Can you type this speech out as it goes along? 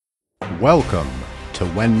Welcome to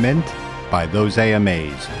When Mint by Those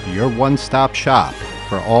AMAs, your one-stop shop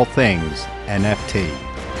for all things NFT.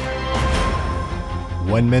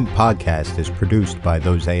 When Mint podcast is produced by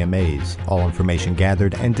Those AMAs. All information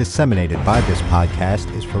gathered and disseminated by this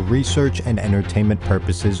podcast is for research and entertainment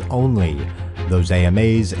purposes only. Those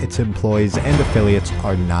AMAs, its employees, and affiliates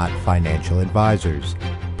are not financial advisors.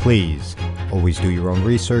 Please always do your own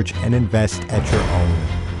research and invest at your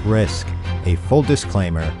own risk. A full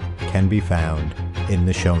disclaimer can be found in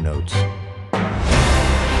the show notes.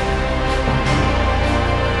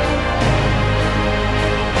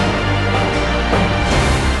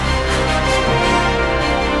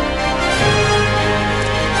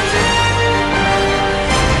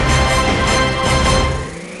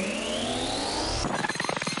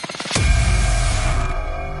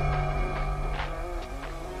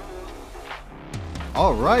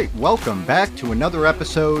 All right, welcome back to another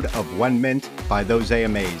episode of When Mint by Those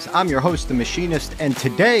AMAs. I'm your host, The Machinist, and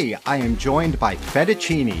today I am joined by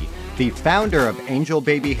Fettuccini, the founder of Angel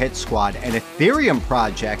Baby Hit Squad, an Ethereum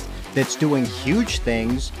project that's doing huge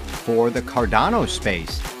things for the Cardano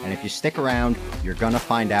space. And if you stick around, you're going to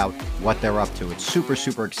find out what they're up to. It's super,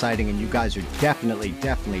 super exciting, and you guys are definitely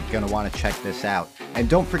going to want to check this out. And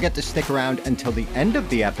don't forget to stick around until the end of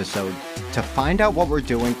the episode to find out what we're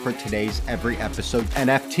doing for today's every episode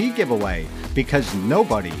NFT giveaway, because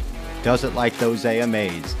nobody does it like Those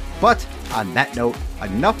AMAs. But on that note,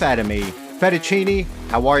 enough out of me. Fettuccini,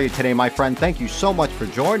 how are you today, my friend? Thank you so much for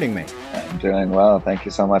joining me. I'm doing well. Thank you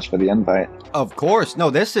so much for the invite. Of course. No,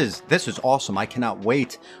 this is awesome. I cannot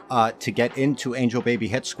wait to get into Angel Baby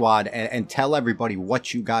Hit Squad and tell everybody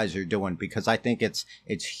what you guys are doing, because I think it's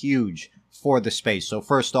huge for the space. So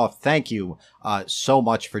first off, thank you so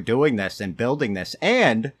much for doing this and building this.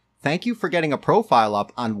 And thank you for getting a profile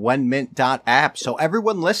up on whenmint.app. So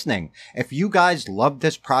everyone listening, if you guys love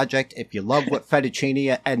this project, if you love what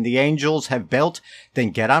Fettuccini and the Angels have built,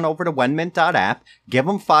 then get on over to whenmint.app, give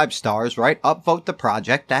them 5 stars, right? Upvote the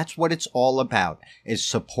project. That's what it's all about, is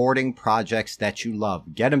supporting projects that you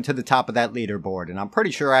love. Get them to the top of that leaderboard. And I'm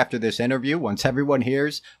pretty sure after this interview, once everyone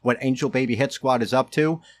hears what Angel Baby Hit Squad is up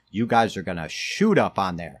to, you guys are going to shoot up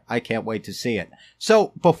on there. I can't wait to see it.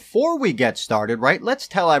 So before we get started, right, let's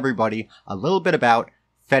tell everybody a little bit about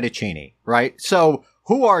Fettuccini, right? So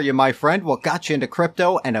who are you, my friend? What got you into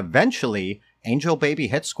crypto and eventually Angel Baby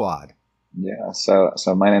Hit Squad? Yeah, so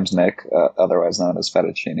my name's Nick, otherwise known as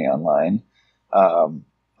Fettuccini online.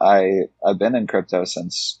 I've been in crypto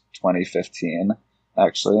since 2015,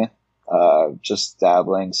 actually. Just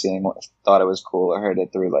dabbling, thought it was cool. I heard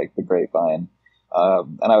it through like the grapevine.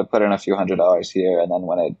 And I would put in a few $100s here, and then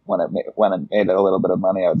when it made a little bit of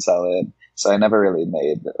money, I would sell it. So I never really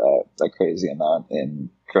made a crazy amount in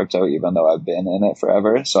crypto, even though I've been in it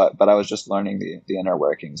forever. But I was just learning the inner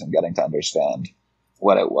workings and getting to understand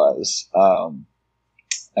what it was.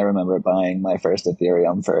 I remember buying my first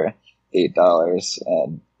Ethereum for $8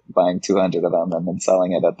 and buying 200 of them and then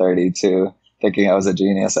selling it at 32, thinking I was a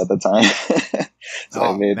genius at the time.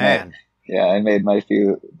 I made my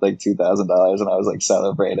few, like $2,000, and I was like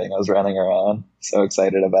celebrating. I was running around, so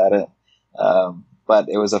excited about it. But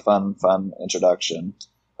it was a fun introduction.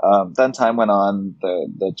 Then time went on,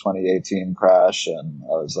 the 2018 crash, and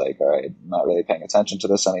I was like, all right, I'm not really paying attention to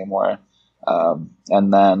this anymore.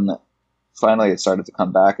 And then finally it started to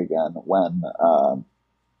come back again when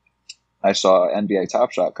I saw NBA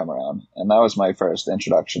Top Shot come around, and that was my first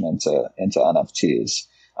introduction into NFTs.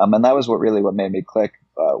 And that was what made me click.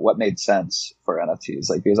 What made sense for NFTs,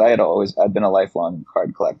 like, because I'd been a lifelong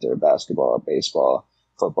card collector, basketball, baseball,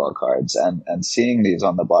 football cards, and seeing these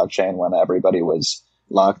on the blockchain when everybody was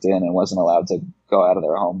locked in and wasn't allowed to go out of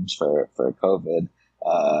their homes for COVID,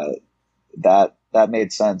 that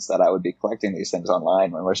made sense that I would be collecting these things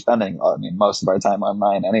online when we're spending, most of our time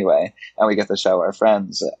online anyway, and we get to show our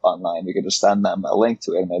friends online. We could just send them a link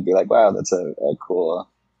to it, and they'd be like, wow, that's a cool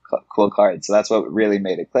card. So that's what really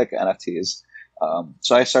made it click, NFTs.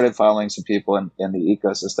 So I started following some people in the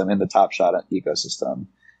ecosystem, in the Top Shot ecosystem.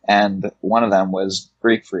 And one of them was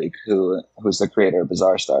Greek Freak, who's the creator of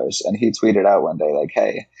Bizarre Stars. And he tweeted out one day, like,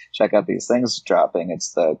 hey, check out these things dropping.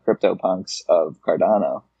 It's the CryptoPunks of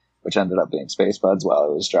Cardano, which ended up being Space Buds while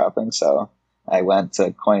it was dropping. So I went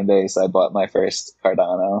to Coinbase. I bought my first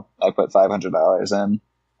Cardano. I put $500 in.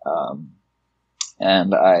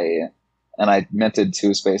 And I minted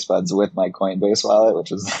 2 Space Buds with my Coinbase wallet, which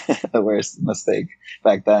was the worst mistake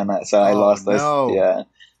back then. So I lost those. No. Yeah,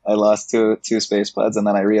 I lost two Space Buds, and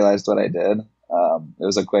then I realized what I did. It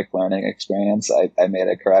was a quick learning experience. I made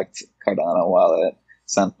a correct Cardano wallet,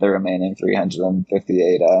 sent the remaining 350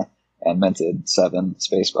 ADA, and minted 7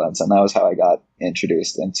 Space Buds. And that was how I got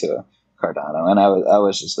introduced into Cardano, and I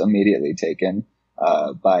was just immediately taken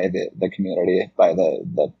by the community, by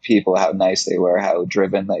the people, how nice they were, how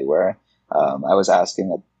driven they were. I was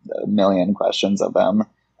asking a million questions of them.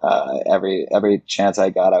 Every chance I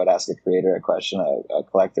got, I would ask a creator a question, a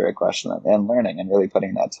collector a question, and learning and really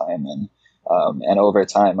putting that time in. And over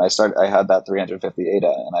time, I had that 350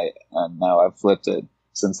 ADA, and now I've flipped it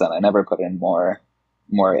since then. I never put in more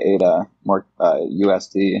ADA, more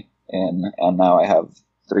USD in, and now I have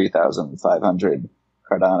 3,500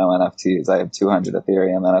 Cardano NFTs. I have 200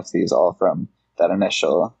 Ethereum NFTs, all from that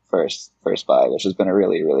initial first buy, which has been a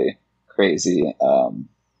really, really crazy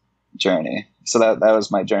journey. So that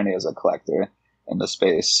was my journey as a collector in the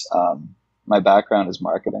space. My background is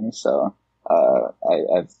marketing, so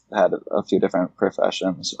I've had a few different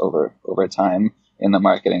professions over time in the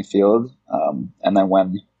marketing field. And then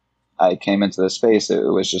when I came into the space, it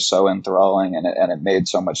was just so enthralling, and it made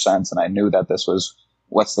so much sense. And I knew that this was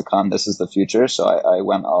what's to come. This is the future. So I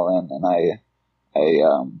went all in, and I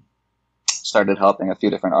started helping a few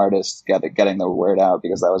different artists getting the word out,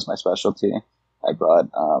 because that was my specialty. I brought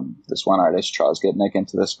this one artist, Charles Gitnick,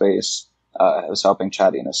 into the space. I was helping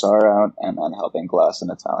Chadi Nassar out, and then helping Glass, an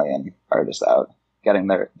Italian artist, out, getting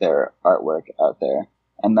their artwork out there.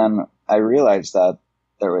 And then I realized that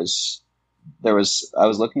I was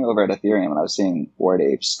looking over at Ethereum, and I was seeing Bored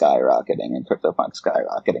Apes skyrocketing and CryptoPunk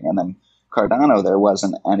skyrocketing. And then Cardano, there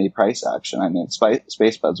wasn't any price action. I mean,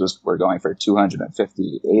 SpaceBuds were going for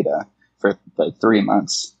 250 ADA for like 3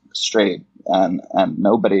 months straight, and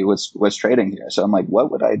nobody was trading here. So I'm like,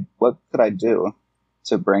 what could I do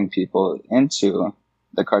to bring people into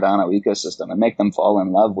the Cardano ecosystem and make them fall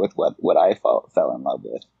in love with what I fell in love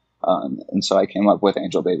with? And so I came up with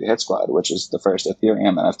Angel Baby Hit Squad, which is the first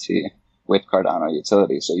Ethereum NFT with Cardano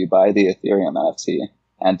utility. So you buy the Ethereum NFT,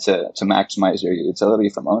 and to maximize your utility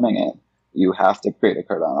from owning it, you have to create a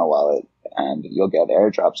Cardano wallet, and you'll get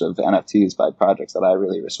airdrops of NFTs by projects that I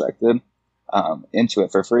really respected into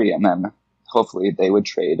it for free. And then hopefully they would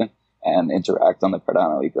trade and interact on the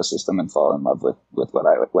Cardano ecosystem and fall in love with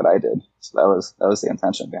what I did. So that was the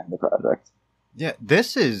intention behind the project. Yeah,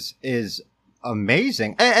 this is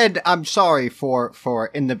amazing. And I'm sorry for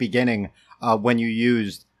in the beginning when you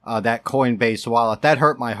used that Coinbase wallet. That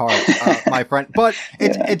hurt my heart, my friend. But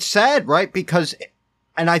it's sad, right? Because,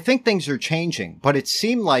 and I think things are changing, but it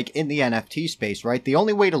seemed like in the NFT space, right, the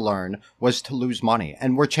only way to learn was to lose money.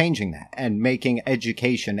 And we're changing that and making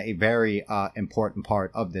education a very important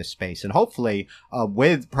part of this space. And hopefully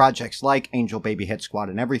with projects like Angel Baby Hit Squad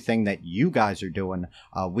and everything that you guys are doing,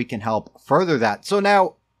 we can help further that. So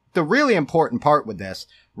now the really important part with this,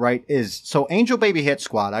 right, is so Angel Baby Hit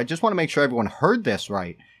Squad, I just want to make sure everyone heard this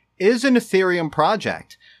right, is an Ethereum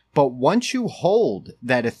project. But once you hold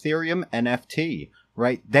that Ethereum NFT,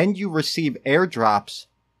 right, then you receive airdrops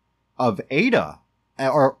of ADA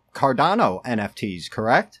or Cardano NFTs,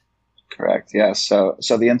 correct? Correct. Yes. So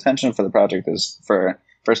the intention for the project is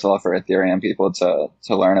first of all, for Ethereum people to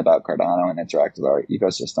learn about Cardano and interact with our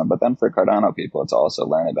ecosystem, but then for Cardano people to also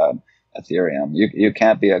learn about Ethereum. You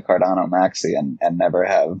can't be a Cardano maxi and never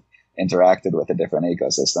have interacted with a different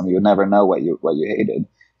ecosystem. You would never know what you hated.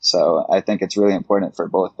 So I think it's really important for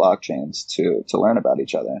both blockchains to learn about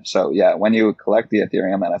each other. So yeah, when you collect the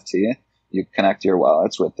Ethereum NFT, you connect your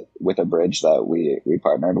wallets with a bridge that we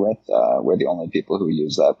partnered with. We're the only people who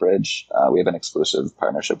use that bridge. We have an exclusive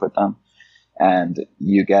partnership with them, and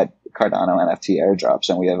you get Cardano NFT airdrops.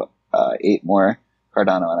 And we have 8 more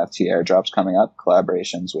Cardano NFT airdrops coming up.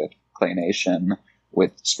 Collaborations with Clay Nation,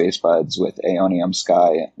 with SpaceBuds, with Aeonium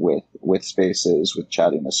Sky, with Spaces, with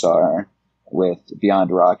Chadi Nassar, with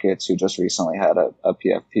Beyond Rockets, who just recently had a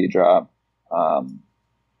PFP drop, and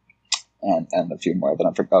a few more that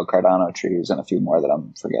I'm forgetting. Oh, Cardano Trees, and a few more that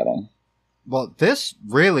I'm forgetting. Well, this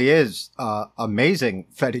really is amazing,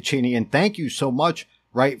 Fettuccini, and thank you so much,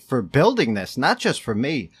 right, for building this, not just for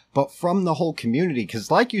me, but from the whole community.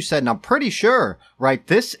 Because like you said, and I'm pretty sure, right,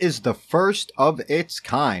 this is the first of its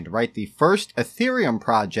kind, right, the first Ethereum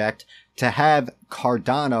project to have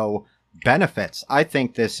Cardano benefits. I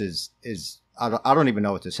think this is I don't even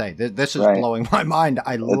know what to say. This is blowing my mind.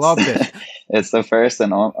 I love this. It's the first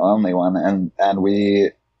and only one.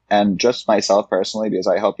 And just myself personally, because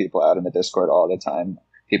I help people out in the Discord all the time,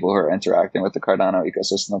 people who are interacting with the Cardano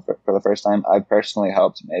ecosystem for the first time. I personally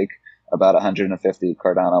helped make about 150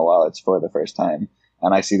 Cardano wallets for the first time.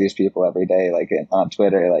 And I see these people every day, like on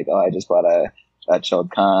Twitter, like, oh, I just bought that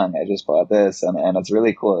Chilled Kong. I just bought this. And it's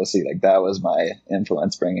really cool to see, like, that was my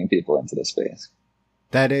influence bringing people into the space.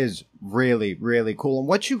 That is really, really cool. And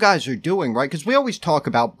what you guys are doing, right? Because we always talk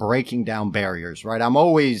about breaking down barriers, right? I'm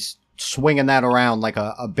always swinging that around like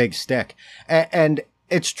a big stick. And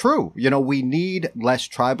it's true. We need less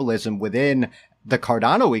tribalism within the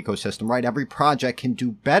Cardano ecosystem, right? Every project can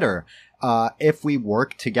do better if we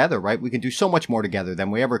work together, right? We can do so much more together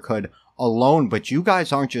than we ever could alone. But you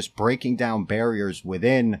guys aren't just breaking down barriers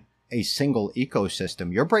within a single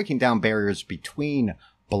ecosystem. You're breaking down barriers between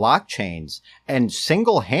blockchains and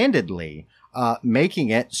single-handedly making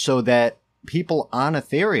it so that people on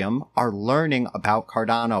Ethereum are learning about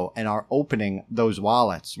Cardano and are opening those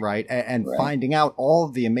wallets, right? And Right. finding out all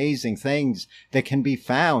of the amazing things that can be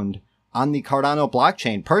found on the Cardano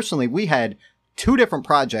blockchain. Personally, we had 2 different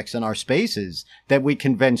projects in our spaces that we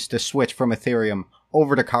convinced to switch from Ethereum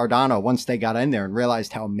over to Cardano once they got in there and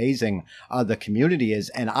realized how amazing the community is.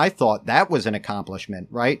 And I thought that was an accomplishment,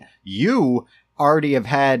 right? You already have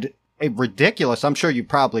had a ridiculous, I'm sure you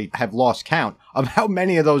probably have lost count of how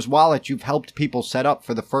many of those wallets you've helped people set up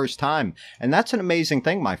for the first time. And that's an amazing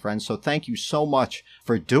thing, my friend. So thank you so much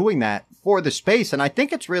for doing that for the space. And I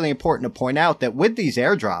think it's really important to point out that with these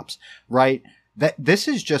airdrops, right, that this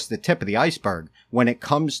is just the tip of the iceberg when it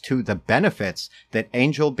comes to the benefits that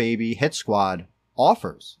Angel Baby Hit Squad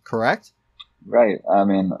offers, correct? Right. I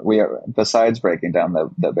mean, we are, besides breaking down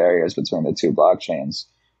the barriers between the 2 blockchains,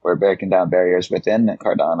 we're breaking down barriers within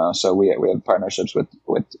Cardano. So we have partnerships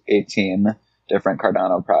with 18 different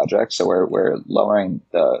Cardano projects. So we're lowering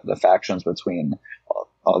the factions between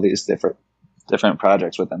all these different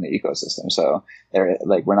projects within the ecosystem. So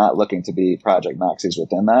we're not looking to be project maxis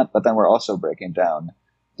within that, but then we're also breaking down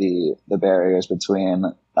the barriers between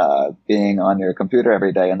being on your computer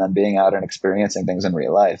every day and then being out and experiencing things in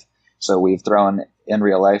real life. So we've thrown in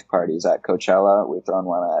real life parties at Coachella. We've thrown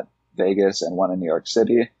one at Vegas and one in New York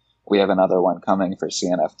City. We have another one coming for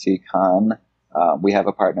CNFT Con. We have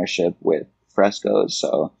a partnership with Frescoes,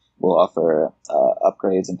 so we'll offer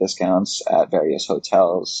upgrades and discounts at various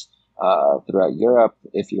hotels throughout Europe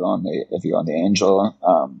if you own the Angel.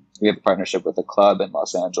 We have a partnership with a club in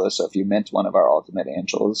Los Angeles, so if you mint one of our Ultimate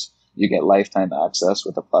Angels, you get lifetime access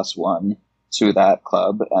with a +1 to that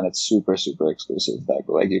club, and it's super, super exclusive.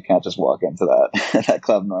 Like you can't just walk into that that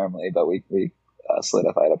club normally, but we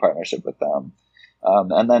solidified a partnership with them.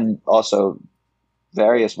 And then also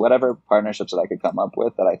various whatever partnerships that I could come up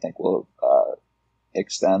with that I think will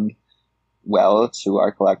extend well to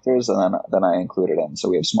our collectors, and then I included in. So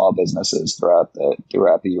we have small businesses throughout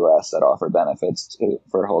the U.S. that offer benefits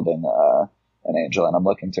for holding an Angel, and I'm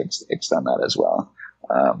looking to extend that as well.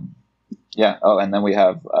 Yeah. Oh, and then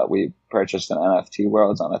we purchased an NFT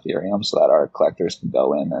Worlds on Ethereum so that our collectors can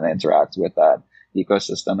go in and interact with that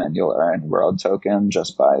ecosystem, and you'll earn world token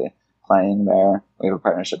just by playing there. We have a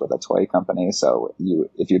partnership with a toy company, so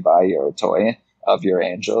if you buy your toy of your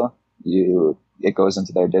Angel, it goes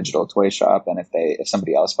into their digital toy shop, and if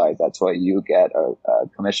somebody else buys that toy, you get a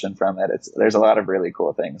commission from it. There's a lot of really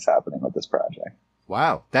cool things happening with this project.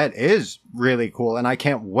 Wow, that is really cool. And I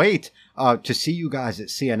can't wait to see you guys at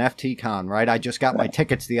CNFT Con, right? I just got my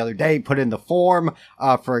tickets the other day, put in the form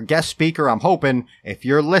for a guest speaker. I'm hoping if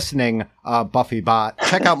you're listening, Buffy Bot,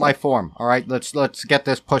 check out my form. All right, let's get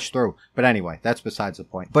this pushed through. But anyway, that's besides the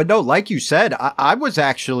point. But no, like you said, I was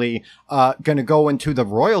actually going to go into the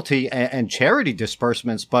royalty and charity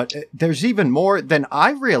disbursements, but there's even more than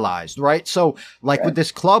I realized, right? So like with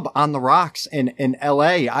this club on the rocks in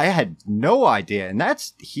LA, I had no idea. And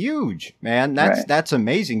that's huge, man. That's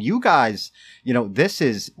amazing. You guys, this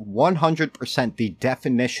is 100% the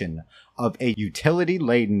definition of a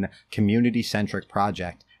utility-laden, community-centric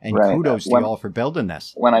project. And kudos to you all for building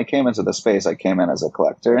this. When I came into the space, I came in as a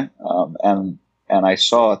collector, and I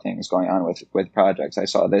saw things going on with projects. I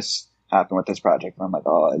saw this happen with this project, and I'm like,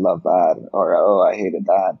 oh, I love that, or oh, I hated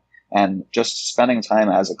that. And just spending time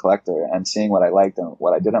as a collector and seeing what I liked and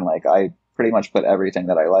what I didn't like, I pretty much put everything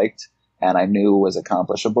that I liked and I knew was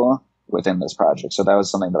accomplishable within this project. So that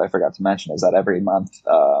was something that I forgot to mention, is that every month,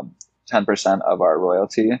 10% of our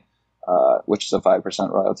royalty, which is a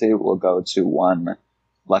 5% royalty, will go to one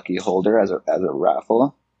lucky holder as a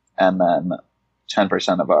raffle. And then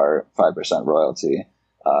 10% of our 5% royalty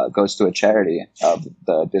goes to a charity of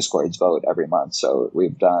the Discord's vote every month. So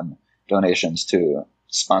we've done donations to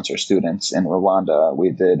sponsor students in Rwanda.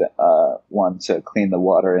 We did one to clean the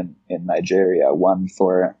water in Nigeria, one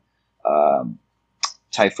for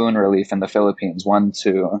typhoon relief in the Philippines, one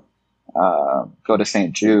to go to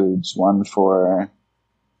St. Jude's, one for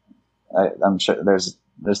I'm sure there's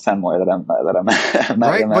 10 more that I'm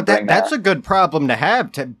not right, but that's now. a good problem to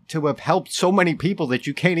have, to have helped so many people that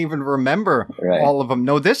you can't even remember all of them.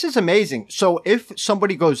 No, this is amazing. So if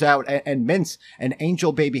somebody goes out and mints an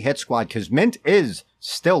Angel Baby Hit Squad, because Mint is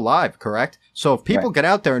still live, correct? So if people get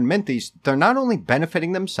out there and mint these, they're not only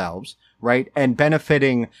benefiting themselves, right? And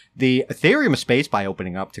benefiting the Ethereum space by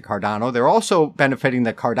opening up to Cardano. They're also benefiting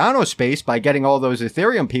the Cardano space by getting all those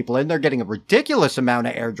Ethereum people in. They're getting a ridiculous amount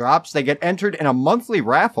of airdrops. They get entered in a monthly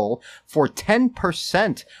raffle for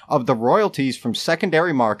 10% of the royalties from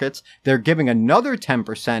secondary markets. They're giving another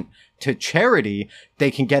 10% to charity.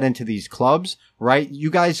 They can get into these clubs, right? You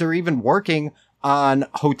guys are even working on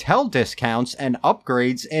hotel discounts and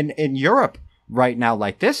upgrades in Europe right now.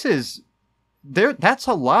 Like, this is there. That's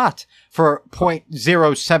a lot for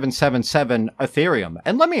 0.0777 Ethereum.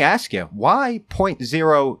 And let me ask you, why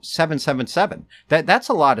 0.0777? That's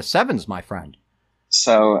a lot of sevens, my friend.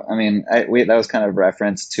 So, I mean, that was kind of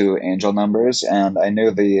reference to angel numbers, and I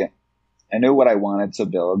knew what I wanted to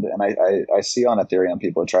build, and I see on Ethereum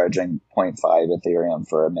people charging 0.5 Ethereum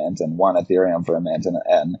for a mint and 1 Ethereum for a mint,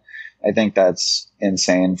 and I think that's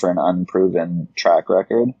insane for an unproven track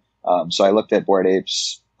record. So I looked at Bored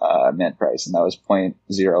Apes' mint price, and that was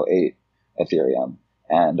 0.08 Ethereum,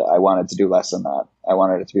 and I wanted to do less than that. I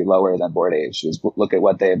wanted it to be lower than Bored Apes. Just look at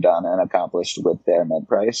what they've done and accomplished with their mint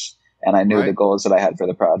price. And I knew the goals that I had for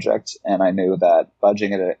the project, and I knew that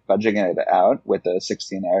budgeting it out with the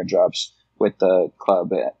 16 airdrops, with the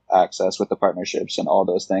club access, with the partnerships and all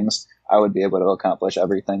those things, I would be able to accomplish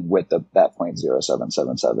everything with that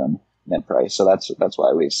 0.0777 mint price. So that's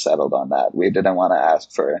why we settled on that. We didn't want to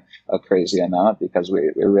ask for a crazy amount because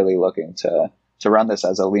we're really looking to run this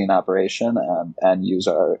as a lean operation and use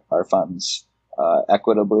our funds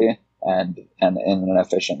equitably and in an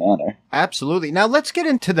efficient manner. Absolutely. Now let's get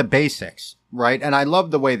into the basics, right? And I love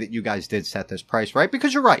the way that you guys did set this price, right?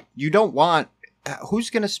 Because you're right. You don't want, who's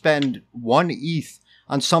going to spend 1 ETH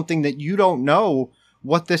on something that you don't know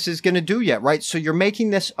what this is going to do yet, right? So you're making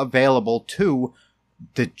this available to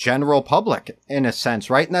the general public in a sense,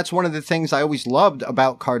 right? And that's one of the things I always loved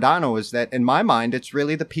about Cardano is that in my mind, it's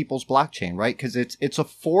really the people's blockchain, right? Because it's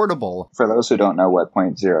affordable. For those who don't know what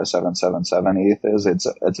 0.0777 ETH is,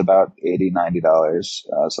 it's about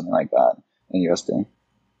 $80-$90, something like that in USD.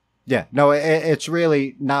 Yeah, no, it's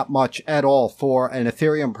really not much at all for an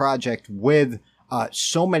Ethereum project with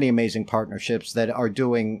so many amazing partnerships that are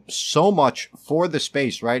doing so much for the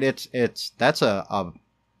space, right? That's a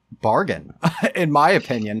bargain, in my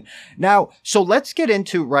opinion. Now, so let's get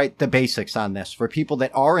into, right, the basics on this for people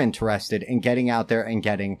that are interested in getting out there and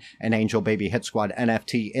getting an Angel Baby Hit Squad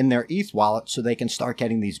NFT in their ETH wallet so they can start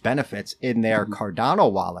getting these benefits in their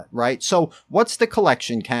Cardano wallet, right? So what's the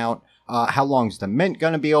collection count? How long's the mint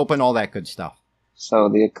going to be open? All that good stuff. So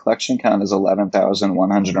the collection count is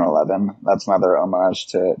 11,111. That's another homage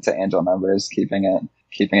to Angel numbers, keeping it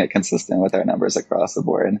consistent with our numbers across the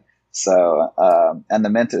board. So, and the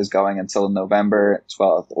mint is going until November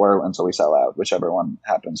 12th or until we sell out, whichever one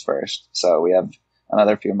happens first. So we have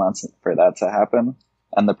another few months for that to happen.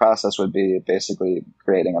 And the process would be basically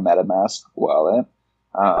creating a MetaMask wallet,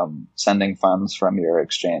 sending funds from your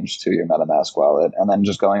exchange to your MetaMask wallet, and then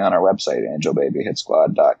just going on our website,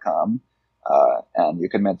 angelbabyhitsquad.com. And you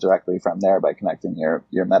can mint directly from there by connecting your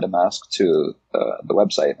MetaMask to the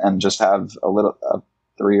website and just have a little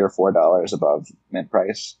 $3 or $4 above mint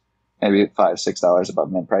price. Maybe $5-6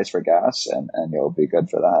 above mint price for gas, and you'll be good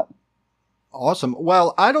for that. Awesome.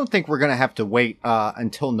 Well, I don't think we're going to have to wait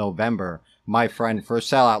until November, my friend, for a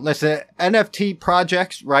sellout. Listen, NFT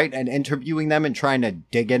projects, right, and interviewing them and trying to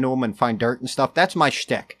dig into them and find dirt and stuff, that's my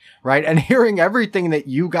shtick, right? And hearing everything that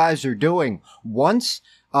you guys are doing, once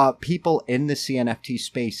people in the CNFT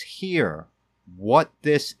space hear what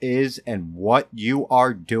this is and what you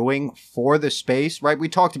are doing for the space, right? We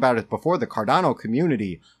talked about it before. The Cardano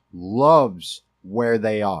community loves where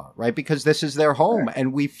they are, right? Because this is their home,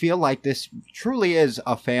 and we feel like this truly is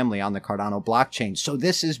a family on the Cardano blockchain. So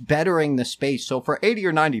this is bettering the space. So for $80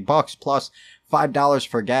 or $90 plus $5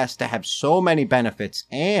 for gas to have so many benefits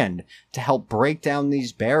and to help break down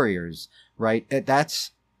these barriers, right?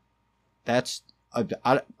 That's I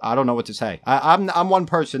don't know what to say. I'm one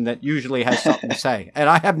person that usually has something to say, and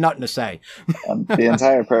I have nothing to say. The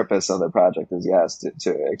entire purpose of the project is, yes,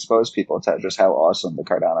 to expose people to just how awesome the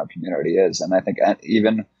Cardano community is. And I think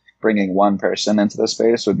even bringing one person into the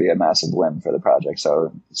space would be a massive win for the project.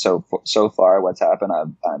 So far, what's happened,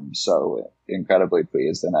 I'm so incredibly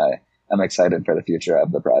pleased, and I'm excited for the future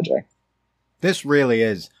of the project. This really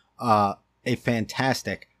is a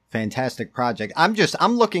fantastic project.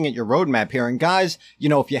 I'm looking at your roadmap here. And guys,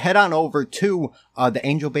 if you head on over to the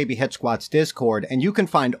Angel Baby Hit Squad's Discord, and you can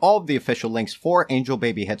find all of the official links for Angel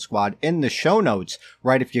Baby Hit Squad in the show notes,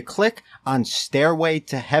 right? If you click on Stairway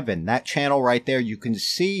to Heaven, that channel right there, you can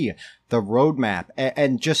see the roadmap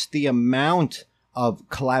and just the amount of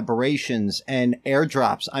collaborations and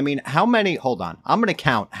airdrops. I mean, how many, hold on, I'm going to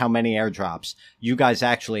count how many airdrops you guys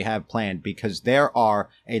actually have planned, because there are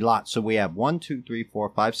a lot. So we have 1, 2, 3,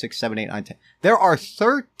 4, 5, 6, 7, 8, 9, 10. There are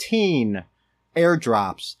 13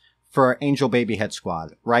 airdrops for Angel Baby Hit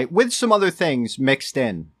Squad, right? With some other things mixed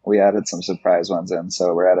in. We added some surprise ones in,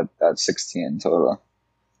 so we're at 16 total.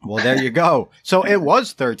 Well, there you go. So it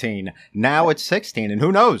was 13. Now it's 16. And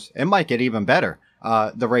who knows? It might get even better,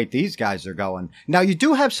 the rate these guys are going. Now, you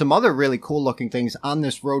do have some other really cool looking things on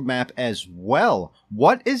this roadmap as well.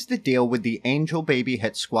 What is the deal with the Angel Baby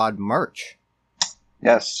Hit Squad merch?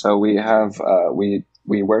 Yes, so we have we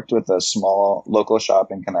worked with a small local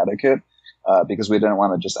shop in Connecticut because we didn't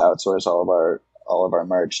want to just outsource all of our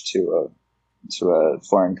merch to a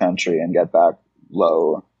foreign country and get back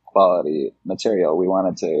low quality material. We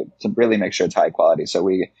wanted to really make sure it's high quality. So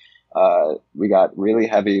we got really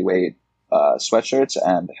heavyweight sweatshirts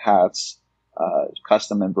and hats,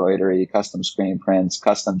 custom embroidery, custom screen prints,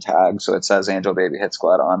 custom tags. So it says Angel Baby Hit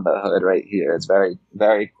Squad on the hood right here. It's very,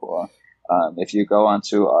 very cool. If you go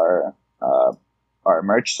onto our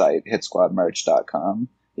merch site, hitsquadmerch.com,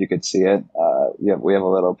 you could see it. We have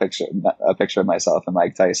a picture of myself and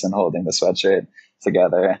Mike Tyson holding the sweatshirt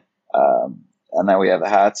together. And then we have the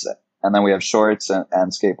hats, and then we have shorts and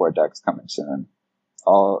skateboard decks coming soon.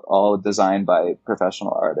 All designed by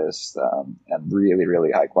professional artists, and really,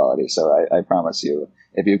 really high quality. So I promise you,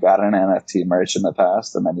 if you've got an NFT merch in the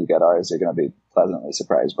past and then you get ours, you're going to be pleasantly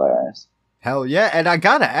surprised by ours. Hell yeah. And I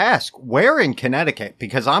got to ask, where in Connecticut?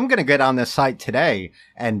 Because I'm going to get on this site today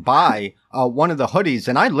and buy one of the hoodies,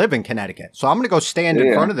 and I live in Connecticut. So I'm going to go stand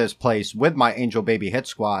in front of this place with my Angel Baby Hit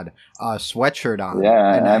Squad sweatshirt on,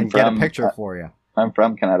 and get a picture for you. I'm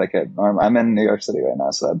from Connecticut. I'm in New York City right now,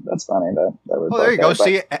 so that's funny that we're both there you go.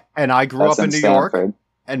 See, and I grew up in New York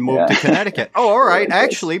and moved to Connecticut. Oh, all right.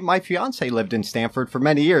 Actually, my fiance lived in Stamford for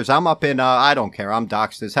many years. I'm up in, I don't care. I'm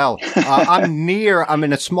doxed as hell. I'm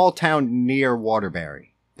in a small town near Waterbury.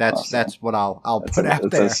 That's what I'll put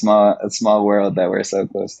out there. It's a small world that we're so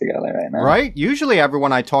close together right now. Right? Usually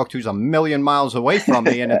everyone I talk to is a million miles away from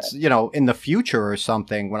me, and it's, in the future or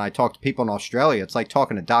something. When I talk to people in Australia, it's like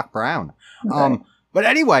talking to Doc Brown. Right. But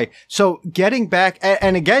anyway, so getting back,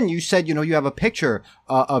 and again, you said, you have a picture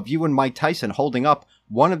of you and Mike Tyson holding up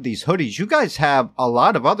one of these hoodies. You guys have a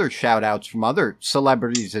lot of other shout outs from other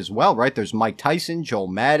celebrities as well, right? There's Mike Tyson, Joel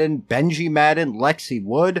Madden, Benji Madden, Lexi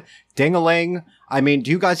Wood, Dingaling. I mean,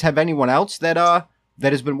 do you guys have anyone else that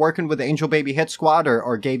has been working with the Angel Baby Hit Squad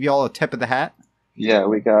or gave you all a tip of the hat? Yeah,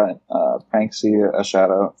 we got Pranksy, a shout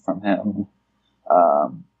out from him.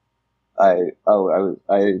 I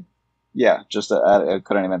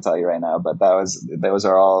couldn't even tell you right now, but those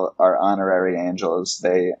are all our honorary angels.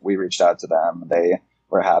 We reached out to them. They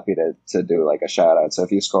were happy to do like a shout out. So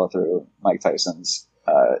if you scroll through Mike Tyson's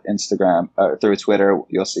Instagram or through Twitter,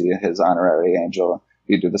 you'll see his honorary angel.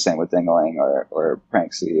 You do the same with Dingaling or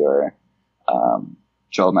Pranksy or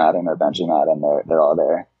Joel Madden or Benji Madden. They're all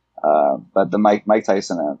there. But the Mike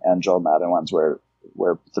Tyson and Joel Madden ones were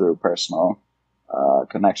through personal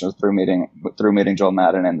connections, through meeting Joel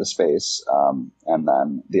Madden in the space, and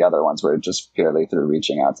then the other ones were just purely through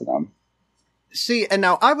reaching out to them. See, and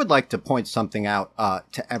now I would like to point something out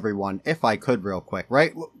to everyone, if I could, real quick,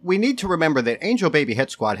 right? We need to remember that Angel Baby Hit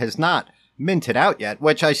Squad has not minted out yet,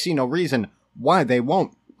 which I see no reason why they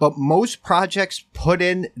won't. But most projects put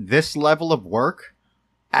in this level of work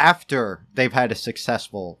after they've had a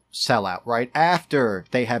successful sellout, right? After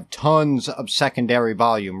they have tons of secondary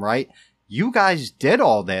volume, right? You guys did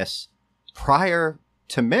all this prior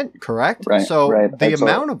to mint, correct? Right, so right. The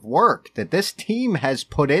amount of work that this team has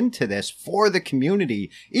put into this for the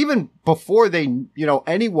community, even before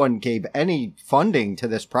anyone gave any funding to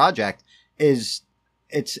this project, it's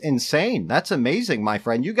insane. That's amazing, my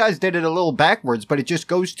friend. You guys did it a little backwards, but it just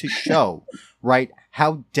goes to show, right,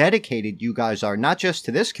 how dedicated you guys are, not just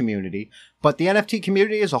to this community, but the NFT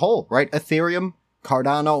community as a whole, right? Ethereum,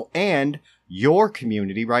 Cardano, and your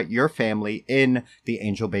community, right? Your family in the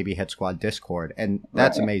Angel Baby Hit Squad Discord. And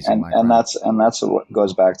that's amazing, my friend. And that's what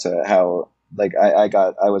goes back to how, like,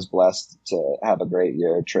 I was blessed to have a great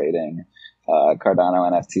year trading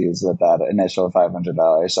Cardano NFTs with that initial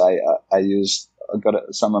 $500. So I used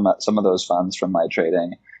some of those funds from my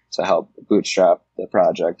trading to help bootstrap the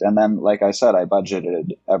project. And then, like I said, I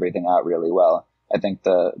budgeted everything out really well. I think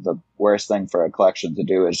the worst thing for a collection to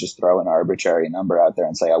do is just throw an arbitrary number out there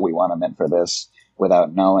and say, we want to mint for this,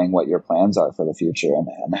 without knowing what your plans are for the future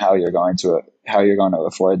and how you're going to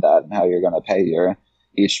afford that and how you're going to pay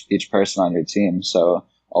each person on your team. So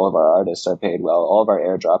All of our artists are paid well. All of our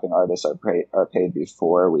airdropping artists are paid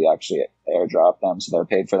before we actually airdrop them, so they're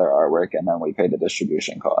paid for their artwork, and then we pay the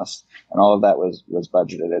distribution cost. And all of that was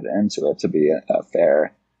budgeted into it to be a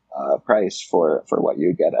fair price for what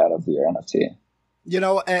you get out of your NFT. You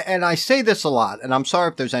know, and I say this a lot, and I'm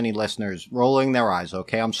sorry if there's any listeners rolling their eyes,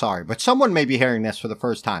 okay? I'm sorry. But someone may be hearing this for the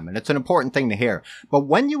first time, and it's an important thing to hear. But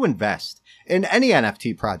when you invest in any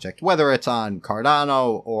NFT project, whether it's on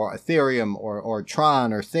Cardano or Ethereum or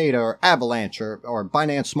Tron or Theta or Avalanche or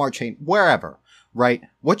Binance Smart Chain, wherever, right?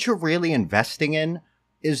 What you're really investing in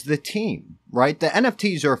is the team, right? The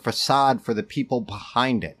NFTs are a facade for the people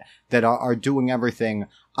behind it that are doing everything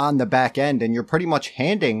on the back end. And you're pretty much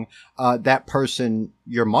handing that person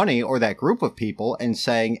your money, or that group of people, and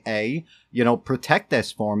saying, A, you know, protect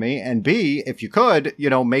this for me. And B, if you could, you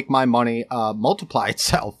know, make my money multiply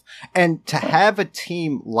itself. And to have a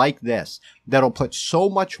team like this that'll put so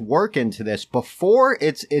much work into this before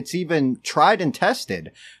it's even tried and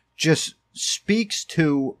tested just speaks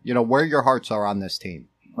to, you know, where your hearts are on this team.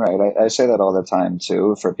 Right. I say that all the time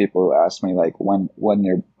too, for people who ask me, like, when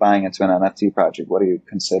you're buying into an NFT project, what do you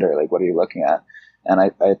consider? Like, what are you looking at? And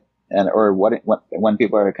when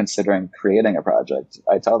people are considering creating a project,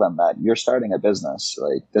 I tell them that you're starting a business.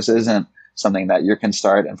 Like, this isn't something that you can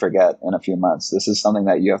start and forget in a few months. This is something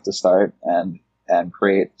that you have to start and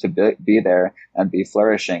create to be there and be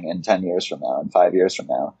flourishing in 10 years from now and 5 years from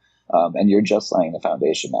now. And you're just laying the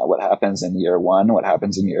foundation now. What happens in year one, what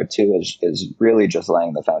happens in year two is really just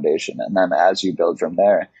laying the foundation. And then as you build from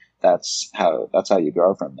there, that's how you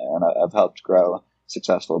grow from there. And I've helped grow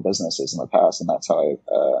successful businesses in the past, and that's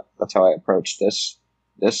how I approach this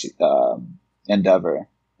endeavor.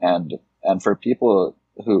 And for people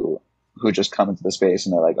who just come into the space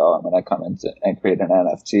and they're like, oh, I'm going to come into and create an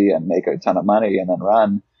NFT and make a ton of money and then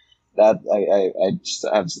run. That I just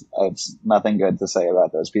have nothing good to say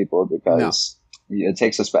about those people, because it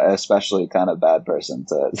takes especially kind of bad person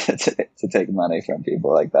to take money from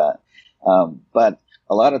people like that. But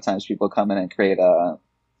a lot of times people come in and create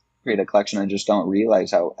a collection and just don't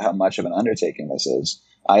realize how much of an undertaking this is.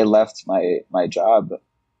 I left my job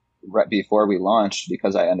right before we launched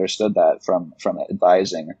because I understood that from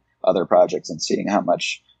advising other projects and seeing how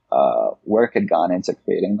much work had gone into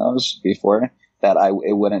creating those before, that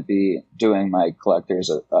it wouldn't be doing my collectors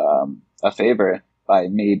a favor by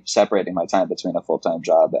me separating my time between a full-time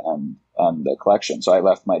job and the collection. So I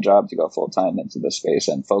left my job to go full-time into the space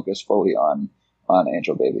and focus fully on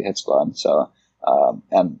Angel Baby Hit Squad. So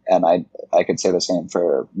and I could say the same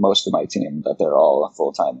for most of my team, that they're all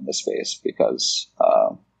full-time in the space because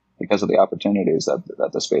of the opportunities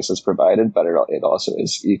that the space has provided, but it also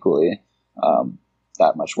is equally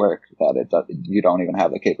that much work that you don't even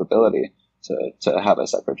have the capability to have a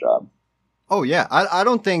separate job. Oh yeah. I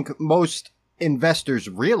don't think most investors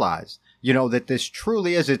realize, you know, that this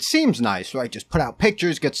truly is, it seems nice, right? Just put out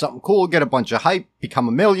pictures, get something cool, get a bunch of hype, become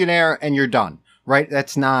a millionaire, and you're done, right?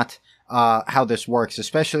 That's not how this works,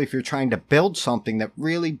 especially if you're trying to build something that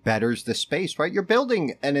really betters the space, right? You're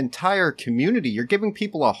building an entire community. You're giving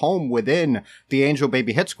people a home within the Angel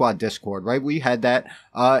Baby Hit Squad Discord, right? We had that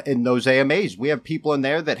in those AMAs. We have people in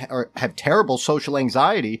there that have terrible social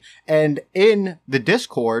anxiety, and in the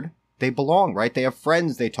Discord, they belong, right? They have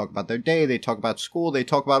friends. They talk about their day. They talk about school. They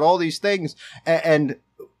talk about all these things. And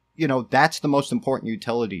you know, that's the most important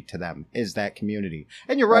utility to them, is that community.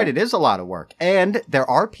 And you're right, it is a lot of work. And there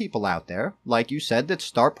are people out there, like you said, that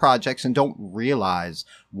start projects and don't realize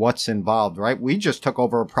what's involved, right? We just took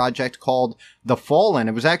over a project called The Fallen.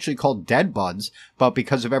 It was actually called Dead Buds, but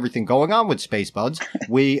because of everything going on with Space Buds,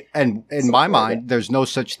 and in my mind, there's no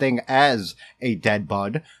such thing as a dead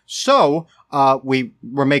bud. So,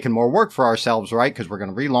 we're making more work for ourselves, right? Because we're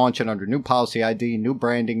going to relaunch it under new policy ID, new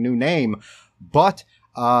branding, new name. But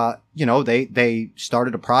you know, they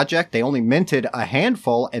started a project, they only minted a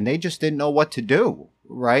handful, and they just didn't know what to do,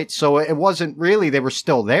 right? So it wasn't really, they were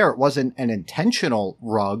still there. It wasn't an intentional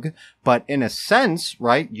rug, but in a sense,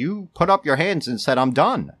 right, you put up your hands and said, I'm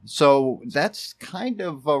done. So that's kind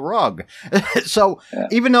of a rug. So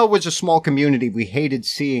even though it was a small community, we hated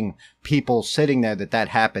seeing people sitting there that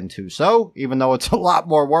happened to. So even though it's a lot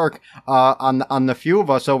more work on the few of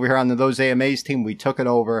us over here on the Those AMAs team, we took it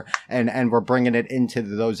over and we're bringing it into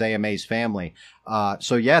the Those AMAs family.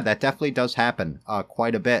 So yeah, that definitely does happen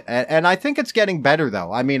quite a bit. And I think it's getting better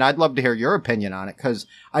though. I mean, I'd love to hear your opinion on it, because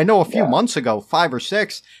I know a few months ago, 5 or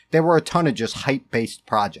 6, there were a ton of just hype-based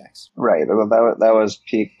projects. Right. Well, that was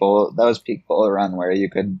peak bull run, where you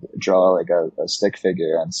could draw like a stick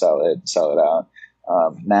figure and sell it out.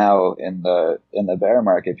 Now in the bear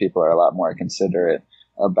market, people are a lot more considerate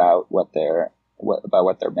about what they're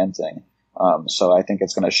minting. So I think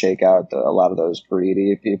it's going to shake out a lot of those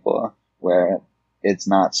greedy people where it's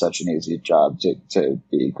not such an easy job to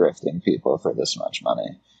be grifting people for this much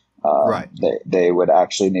money. Right. They would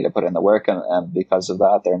actually need to put in the work, and because of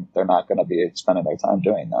that, they're not going to be spending their time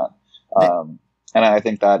doing that. And I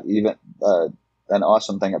think that even an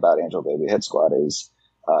awesome thing about Angel Baby Hit Squad is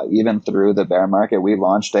even through the bear market, we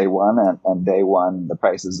launched day one, and day one the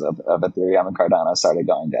prices of Ethereum and Cardano started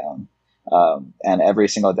going down. And every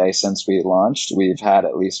single day since we launched, we've had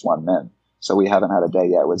at least one mint. So we haven't had a day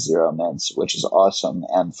yet with 0 mints, which is awesome.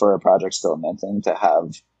 And for a project still minting, to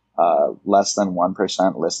have less than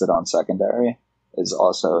 1% listed on secondary is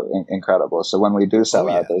also incredible. So when we do sell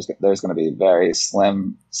out, there's going to be very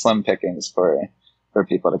slim pickings for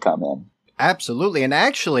people to come in. Absolutely. And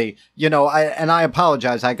actually, I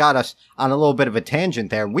apologize. I got us on a little bit of a tangent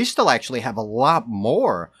there. We still actually have a lot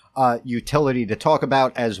more utility to talk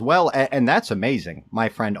about as well. And that's amazing, my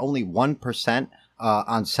friend. Only 1%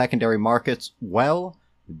 on secondary markets. Well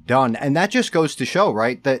done. And that just goes to show,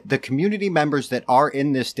 right, that the community members that are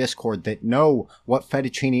in this Discord that know what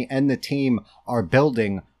Fettuccini and the team are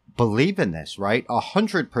building believe in this, right?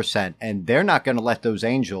 100%. And they're not going to let those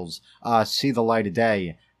angels see the light of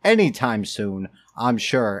day anytime soon, I'm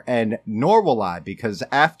sure. And nor will I, because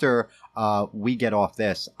after we get off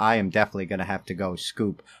this, I am definitely going to have to go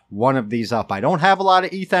scoop one of these up. I don't have a lot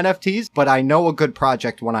of ETH NFTs, but I know a good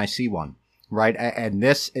project when I see one. Right. And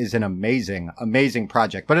this is an amazing, amazing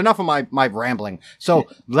project. But enough of my rambling. So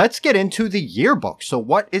let's get into the yearbook. So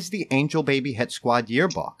what is the Angel Baby Hit Squad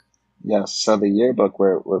yearbook? Yes. So the yearbook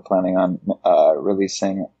we're planning on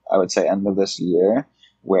releasing, I would say, end of this year,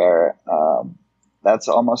 where that's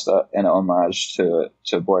almost an homage to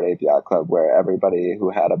Bored Ape Yacht Club, where everybody who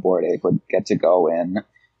had a Bored Ape would get to go in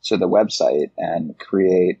to the website and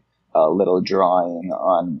create a little drawing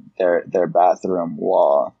on their bathroom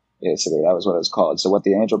wall. Basically, that was what it was called. So what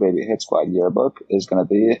the Angel Baby Hit Squad yearbook is going to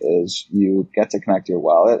be is you get to connect your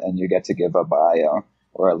wallet and you get to give a bio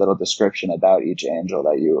or a little description about each angel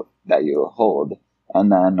that you hold.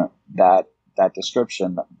 And then that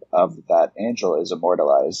description of that angel is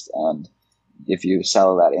immortalized. And if you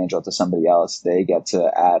sell that angel to somebody else, they get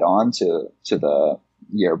to add on to the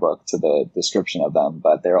yearbook, to the description of them.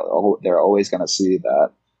 But they're always going to see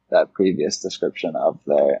that previous description of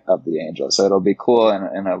the angel. So it'll be cool and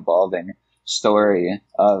an evolving story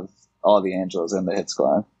of all the angels in the Hit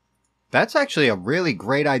Squad. That's actually a really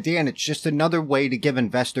great idea, and it's just another way to give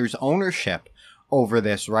investors ownership over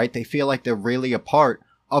this, right? They feel like they're really a part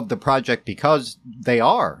of the project because they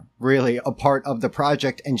are really a part of the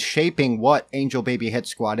project and shaping what Angel Baby Hit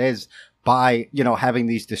Squad is by, having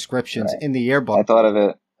these descriptions in the yearbook. I thought of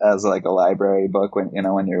it as like a library book when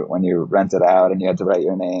you rent it out and you had to write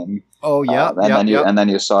your name. Oh yeah, and then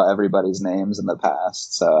you saw everybody's names in the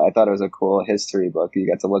past. So I thought it was a cool history book. You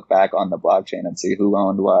get to look back on the blockchain and see who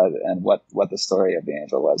owned what and what the story of the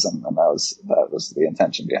angel was, and that was the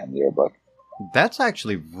intention behind the yearbook. That's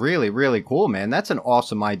actually really, really cool, man. That's an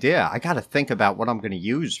awesome idea. I got to think about what I'm going to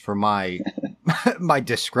use for my my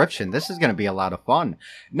description. This is going to be a lot of fun.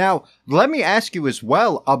 Now, let me ask you as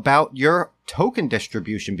well about your token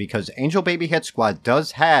distribution, because Angel Baby Hit Squad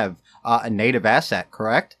does have a native asset,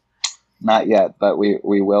 correct? Not yet, but we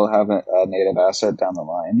will have a native asset down the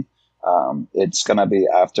line. It's going to be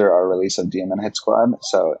after our release of Demon Hit Squad.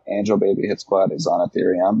 So Angel Baby Hit Squad is on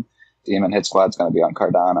Ethereum. Demon Hit Squad is going to be on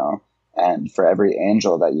Cardano. And for every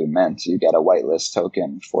angel that you mint, you get a whitelist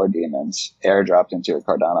token for demons airdropped into your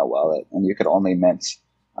Cardano wallet. And you could only mint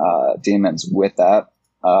demons with that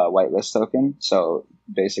whitelist token. So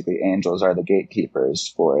basically, angels are the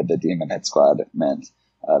gatekeepers for the Demon Hit Squad mint.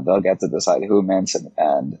 They'll get to decide who mints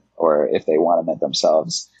and or if they want to mint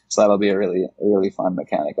themselves. So that'll be a really fun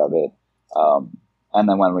mechanic of it. And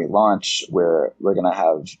then when we launch, we're going to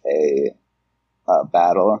have a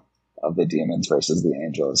battle of the demons versus the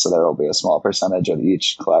angels. So there will be a small percentage of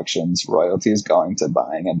each collection's royalties going to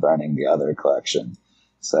buying and burning the other collection.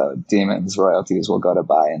 So demons royalties will go to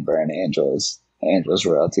buy and burn angels. Angels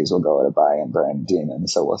royalties will go to buy and burn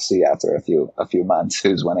demons. So we'll see after a few months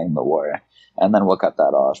who's winning the war, and then we'll cut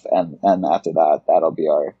that off. And after that, that'll be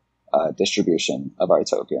our distribution of our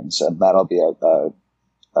tokens, and that'll be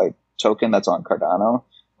a token that's on Cardano,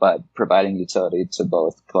 but providing utility to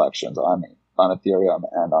both collections on Ethereum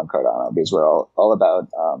and on Cardano, because we're all about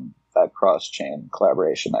that cross-chain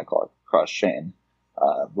collaboration, that call it cross-chain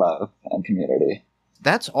love and community.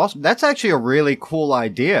 That's awesome. That's actually a really cool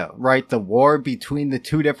idea, right? The war between the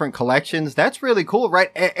two different collections. That's really cool, right?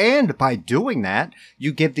 And by doing that,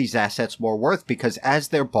 you give these assets more worth because as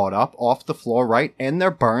they're bought up off the floor, right? And they're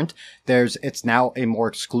burnt, it's now a more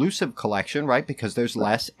exclusive collection, right? Because there's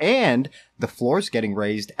less and the floor's getting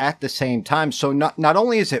raised at the same time. So not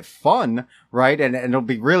only is it fun, right? And it'll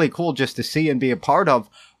be really cool just to see and be a part of,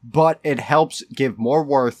 but it helps give more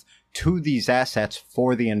worth to these assets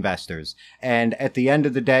for the investors. And at the end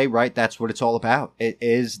of the day, right, that's what it's all about. It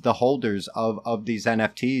is the holders of these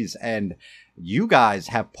NFTs. And you guys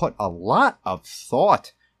have put a lot of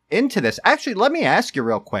thought into this. Actually, let me ask you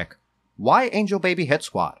real quick. Why Angel Baby Hit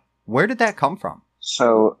Squad? Where did that come from?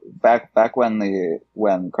 So back when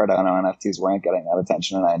Cardano NFTs weren't getting that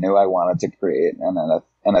attention, and I knew I wanted to create an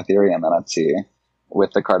Ethereum NFT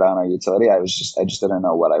with the Cardano utility, I just didn't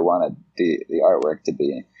know what I wanted the artwork to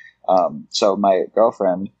be. So my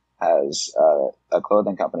girlfriend has a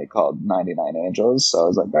clothing company called 99 Angels. So I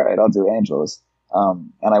was like, all right, I'll do angels.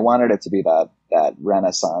 And I wanted it to be that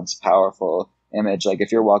Renaissance, powerful image. Like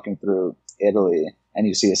if you're walking through Italy and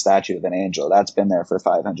you see a statue of an angel, that's been there for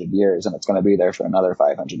 500 years and it's going to be there for another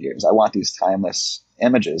 500 years. I want these timeless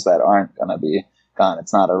images that aren't going to be gone.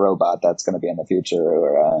 It's not a robot that's going to be in the future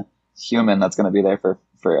or a human that's going to be there for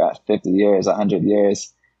 50 years, 100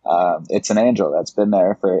 years. It's an angel that's been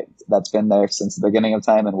there since the beginning of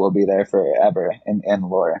time and will be there forever in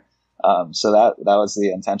lore. So that was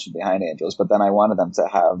the intention behind angels. But then I wanted them to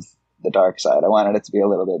have the dark side. I wanted it to be a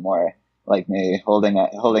little bit more like me, holding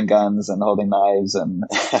guns and holding knives and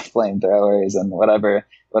flamethrowers and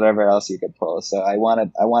whatever else you could pull. So I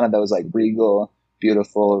wanted those like regal,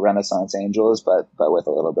 beautiful Renaissance angels, but with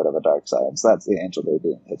a little bit of a dark side. So that's the Angel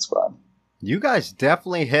Baby Hit Squad. You guys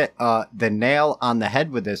definitely hit the nail on the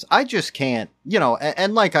head with this. I just can't,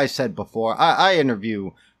 and like I said before, I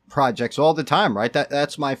interview projects all the time, right?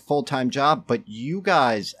 That's my full-time job, but you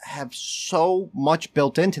guys have so much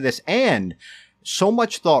built into this and so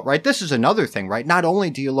much thought, right? This is another thing, right? Not only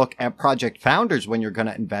do you look at project founders when you're going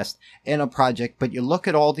to invest in a project, but you look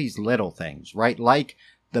at all these little things, right? Like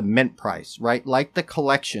the mint price, right? Like the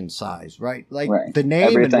collection size, right? Like the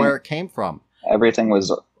name and where it came from. Everything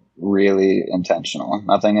was really intentional.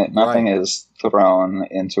 Nothing is thrown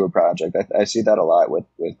into a project. I see that a lot with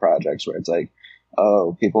projects where it's like,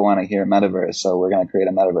 oh, people want to hear metaverse, so we're going to create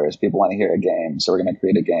a metaverse. People want to hear a game, so we're going to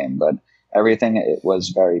create a game. But everything, it was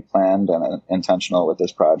very planned and intentional with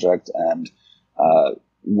this project and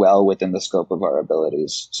well within the scope of our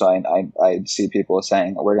abilities. So I see people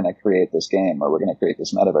saying, oh, we're going to create this game or we're going to create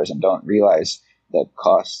this metaverse and don't realize the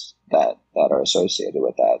costs that are associated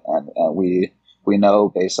with that. And we know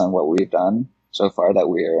based on what we've done so far that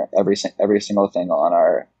we're every single thing on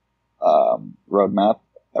our roadmap,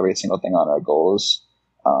 every single thing on our goals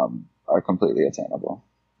are completely attainable.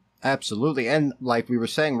 Absolutely. And like we were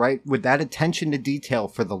saying, right, with that attention to detail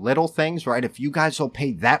for the little things, right, if you guys will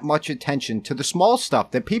pay that much attention to the small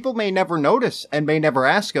stuff that people may never notice and may never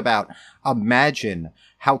ask about, imagine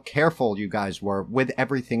how careful you guys were with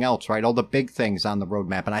everything else, right? All the big things on the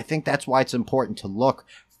roadmap. And I think that's why it's important to look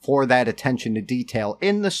for that attention to detail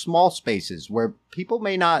in the small spaces where people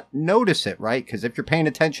may not notice it, right? Because if you're paying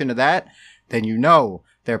attention to that, then you know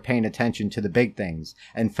they're paying attention to the big things.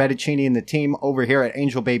 And Fettuccini and the team over here at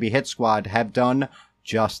Angel Baby Hit Squad have done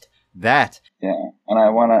just that. Yeah, and I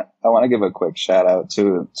wanna give a quick shout out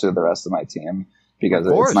to the rest of my team because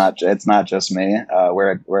it's not just me.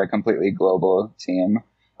 We're a completely global team.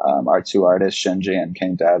 Our two artists, Shinji and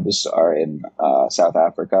King Debs, are in South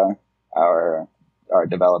Africa. Our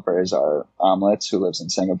developers are Omelets, who lives in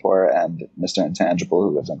Singapore, and Mr. Intangible,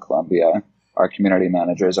 who lives in Colombia. Our community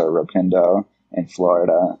managers are Ropindo in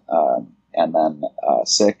Florida, and then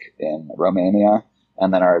Sick in Romania,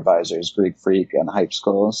 and then our advisors, Greek Freak and Hype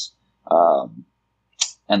Skulls. And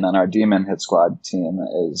then our Demon Hit Squad team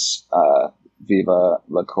is Viva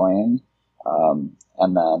LaCoin,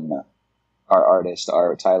 and then our artists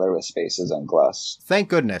are Tyler with Spaces and Glass. Thank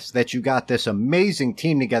goodness that you got this amazing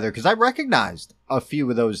team together, because I recognized a few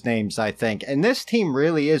of those names, I think. And this team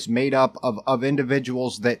really is made up of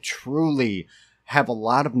individuals that truly have a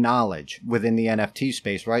lot of knowledge within the NFT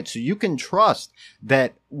space, right? So you can trust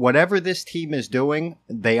that whatever this team is doing,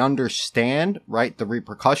 they understand, right, the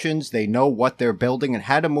repercussions. They know what they're building and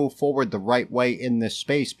how to move forward the right way in this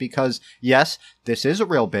space because, yes, this is a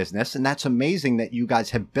real business, and that's amazing that you guys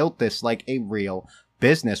have built this like a real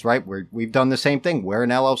business, right? We've done the same thing. We're an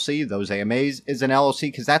LLC. Those AMAs is an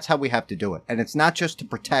LLC because that's how we have to do it. And it's not just to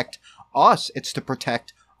protect us. It's to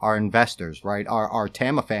protect our investors, right? Our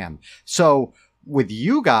Tama fam. So with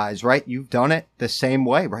you guys, right, you've done it the same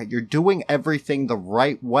way, right? You're doing everything the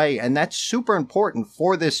right way. And that's super important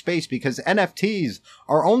for this space because NFTs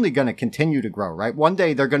are only going to continue to grow, right? One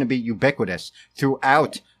day they're going to be ubiquitous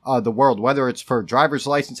throughout the world, whether it's for driver's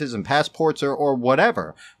licenses and passports or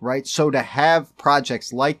whatever, right? So to have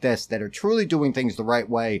projects like this that are truly doing things the right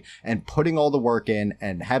way and putting all the work in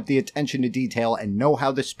and have the attention to detail and know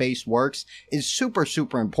how the space works is super,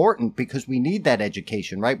 super important because we need that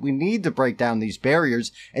education, right? We need to break down these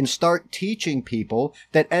barriers and start teaching people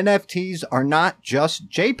that NFTs are not just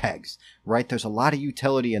JPEGs, right? There's a lot of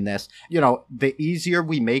utility in this. You know, the easier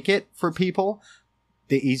we make it for people,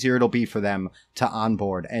 the easier it'll be for them to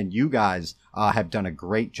onboard. And you guys have done a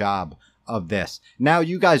great job of this. Now,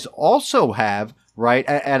 you guys also have, right,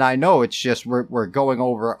 and I know it's just we're going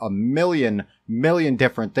over a million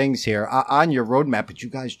different things here on your roadmap, but you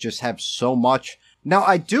guys just have so much. Now,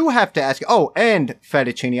 I do have to ask, oh, and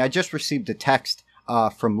Fettuccine, I just received a text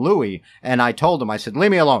from Louis, and I told him, I said,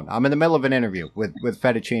 leave me alone. I'm in the middle of an interview with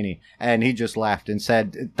Fettuccine. And he just laughed and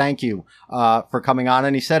said, thank you for coming on.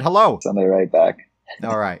 And he said, hello. Send me right back.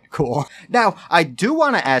 All right, cool. Now, I do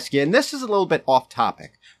want to ask you, and this is a little bit off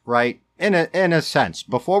topic, right? In a sense,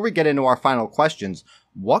 before we get into our final questions,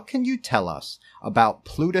 what can you tell us about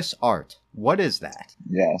Plutus Art? What is that?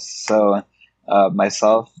 Yes. So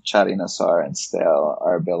myself, Chadi Nassar, and Stale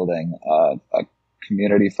are building a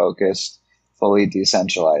community-focused, fully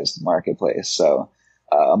decentralized marketplace. So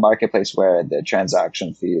a marketplace where the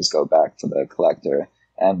transaction fees go back to the collector.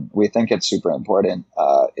 And we think it's super important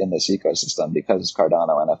in this ecosystem because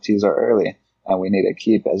Cardano NFTs are early, and we need to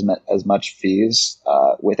keep as much fees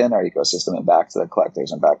within our ecosystem and back to the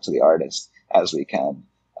collectors and back to the artists as we can.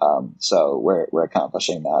 So we're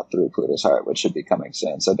accomplishing that through Plutus Art, which should be coming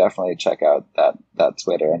soon. So definitely check out that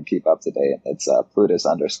Twitter and keep up to date. It's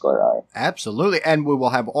Plutus_Art. Absolutely, and we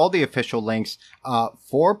will have all the official links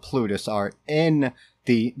for Plutus Art in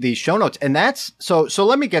the show notes. And that's so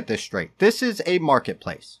let me get this straight. This is a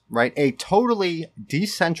marketplace, right? A totally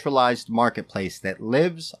decentralized marketplace that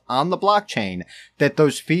lives on the blockchain, that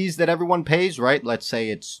those fees that everyone pays, right? Let's say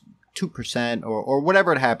it's 2% or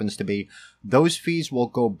whatever it happens to be. Those fees will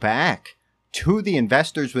go back to the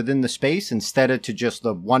investors within the space instead of to just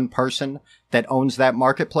the one person that owns that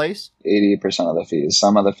marketplace? 80% of the fees.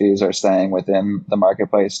 Some of the fees are staying within the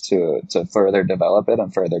marketplace to further develop it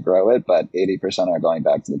and further grow it, but 80% are going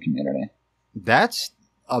back to the community. That's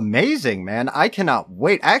amazing, man. I cannot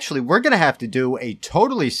wait. Actually, we're going to have to do a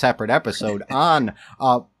totally separate episode on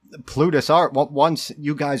Plutus Art once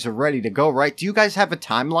you guys are ready to go, right? Do you guys have a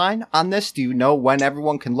timeline on this? Do you know when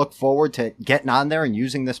everyone can look forward to getting on there and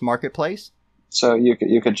using this marketplace? So you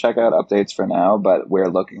could check out updates for now, but we're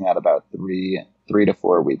looking at about 3 to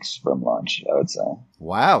 4 weeks from launch, I would say.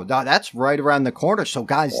 Wow, that's right around the corner. So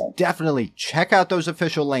guys, definitely check out those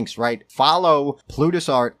official links, right? Follow Plutus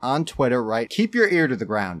Art on Twitter, right? Keep your ear to the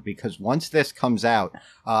ground because once this comes out,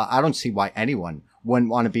 I don't see why anyone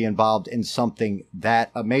wouldn't want to be involved in something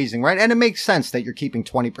that amazing, right? And it makes sense that you're keeping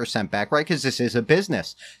 20% back, right? Because this is a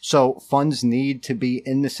business. So funds need to be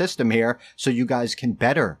in the system here so you guys can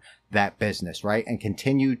better that business, right? And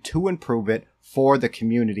continue to improve it for the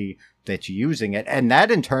community that's using it. And that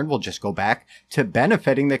in turn will just go back to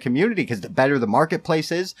benefiting the community because the better the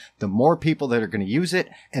marketplace is, the more people that are going to use it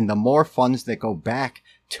and the more funds that go back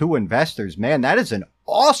to investors. Man, that is an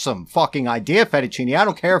awesome fucking idea, Fettuccine. I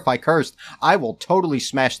don't care if I cursed. I will totally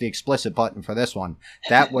smash the explicit button for this one.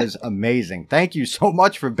 That was amazing. Thank you so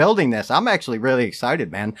much for building this. I'm actually really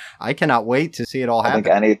excited, man. I cannot wait to see it all happen.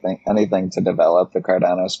 I think anything to develop the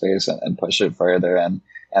Cardano space and push it further and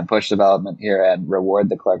push development here and reward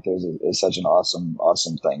the collectors is such an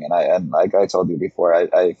awesome thing. And like I told you before,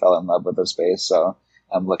 I fell in love with the space. So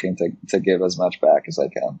I'm looking to give as much back as I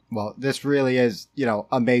can. Well, this really is,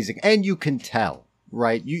 amazing. And you can tell,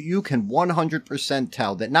 right? You can 100%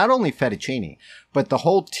 tell that not only Fettuccine, but the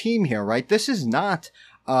whole team here, right? This is not,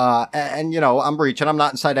 I'm reaching, I'm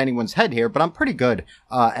not inside anyone's head here, but I'm pretty good,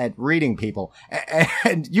 at reading people.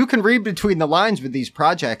 And you can read between the lines with these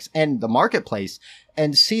projects and the marketplace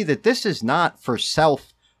and see that this is not for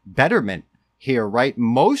self betterment here, right?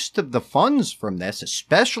 Most of the funds from this,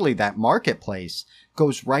 especially that marketplace,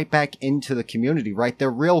 goes right back into the community, right?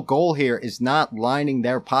 Their real goal here is not lining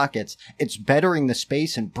their pockets. It's bettering the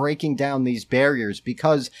space and breaking down these barriers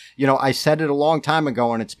because, I said it a long time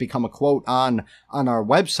ago and it's become a quote on our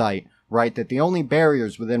website, right? That the only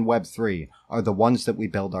barriers within Web3 are the ones that we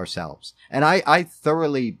build ourselves. And I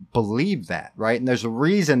thoroughly believe that, right? And there's a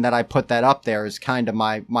reason that I put that up there as kind of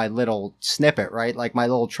my little snippet, right? Like my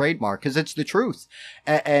little trademark, because it's the truth.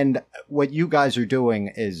 And what you guys are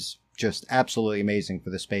doing is just absolutely amazing for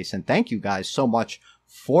the space. And thank you guys so much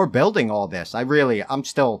for building all this. I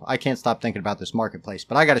can't stop thinking about this marketplace,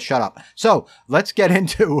 but I got to shut up. So let's get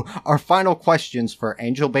into our final questions for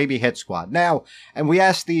Angel Baby Hit Squad. Now, and we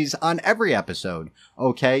ask these on every episode,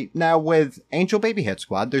 okay? Now with Angel Baby Hit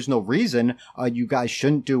Squad, there's no reason you guys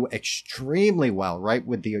shouldn't do extremely well, right?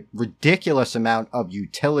 With the ridiculous amount of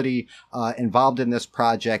utility involved in this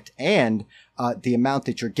project and the amount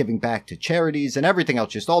that you're giving back to charities and everything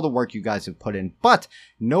else, just all the work you guys have put in. But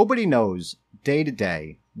nobody knows day to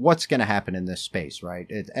day what's going to happen in this space, right?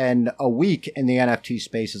 And a week in the NFT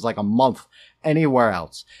space is like a month anywhere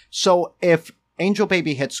else. So if Angel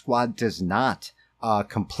Baby Hit Squad does not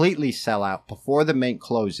completely sell out before the mint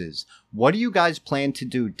closes, what do you guys plan to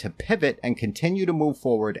do to pivot and continue to move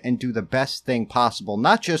forward and do the best thing possible,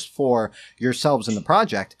 not just for yourselves and the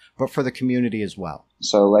project, but for the community as well?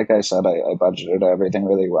 So like I said, I budgeted everything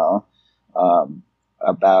really well.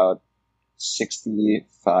 About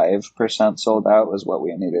 65% sold out was what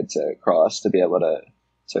we needed to cross to be able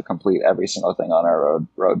to complete every single thing on our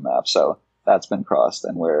roadmap. So that's been crossed,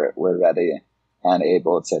 and we're ready and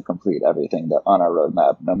able to complete everything that on our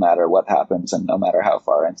roadmap, no matter what happens and no matter how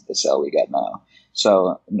far into the sale we get now.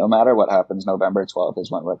 So no matter what happens, November 12th is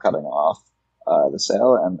when we're cutting off the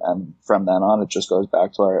sale. And from then on, it just goes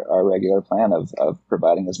back to our regular plan of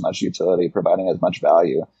providing as much utility, providing as much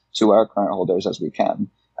value to our current holders as we can.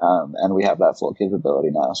 And we have that full capability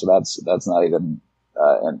now. So that's not even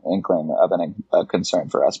an inkling of a concern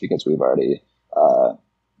for us, because we've already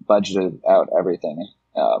budgeted out everything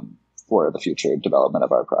for the future development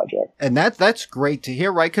of our project. And that's great to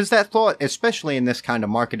hear, right? Because that thought, especially in this kind of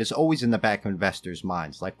market, is always in the back of investors'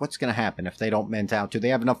 minds. Like, what's going to happen if they don't mint out? Do they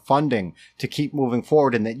have enough funding to keep moving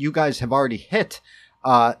forward? And that you guys have already hit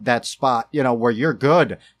that spot, where you're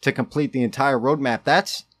good to complete the entire roadmap.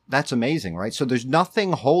 That's amazing, right? So there's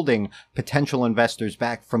nothing holding potential investors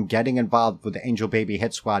back from getting involved with the Angel Baby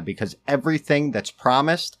Hit Squad, because everything that's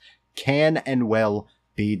promised can and will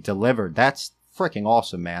be delivered. That's freaking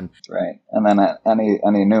awesome, man. Right. And then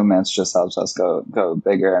any new mints just helps us go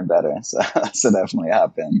bigger and better. So definitely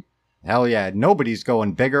happen. Hell yeah. Nobody's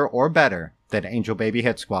going bigger or better than Angel Baby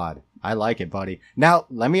Hit Squad. I like it, buddy. Now,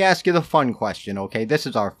 let me ask you the fun question, okay? This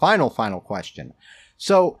is our final question.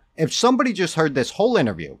 So if somebody just heard this whole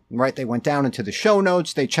interview, right, they went down into the show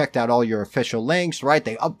notes, they checked out all your official links, right,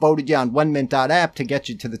 they upvoted you on OneMint.app to get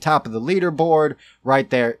you to the top of the leaderboard, right,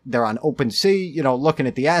 they're on OpenSea, looking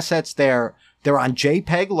at the assets, they're on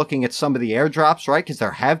JPEG looking at some of the airdrops, right, because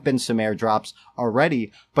there have been some airdrops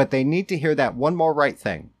already, but they need to hear that one more right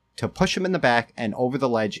thing to push them in the back and over the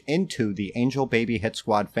ledge into the Angel Baby Hit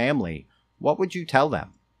Squad family. What would you tell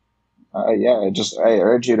them? I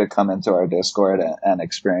urge you to come into our Discord and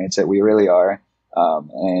experience it. We really are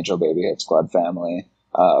an Angel Baby Hit Squad family.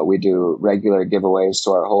 We do regular giveaways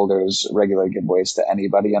to our holders, regular giveaways to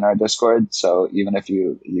anybody in our Discord. So even if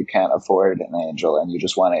you can't afford an Angel and you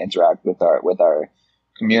just want to interact with our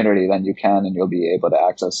community, then you can, and you'll be able to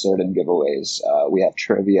access certain giveaways. We have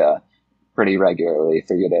trivia pretty regularly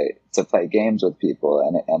for you to play games with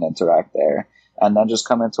people and interact there. And then just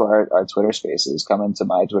come into our Twitter spaces, come into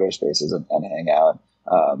my Twitter spaces and hang out.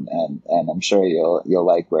 And I'm sure you'll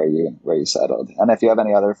like where you settled. And if you have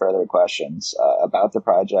any other further questions about the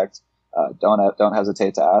project, don't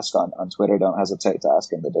hesitate to ask on Twitter. Don't hesitate to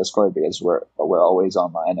ask in the Discord, because we're always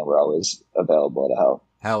online and we're always available to help.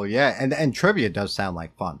 Hell yeah. And trivia does sound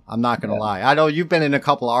like fun. I'm not going to lie. I know you've been in a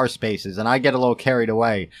couple of our spaces and I get a little carried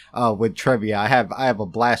away with trivia. I have a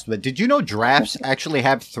blast with it. Did you know drafts actually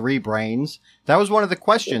have 3 brains? That was one of the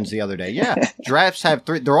questions the other day. Yeah. Drafts have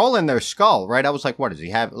 3. They're all in their skull, right? I was like, what does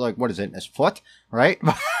he have? Like, what is it in his foot? Right.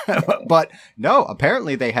 But no,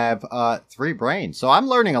 apparently they have 3 brains. So I'm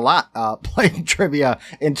learning a lot playing trivia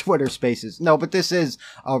in Twitter spaces. No, but this is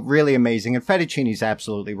really amazing. And Fettuccini's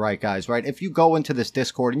absolutely right, guys, right? If you go into this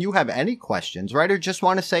Discord and you have any questions, right, or just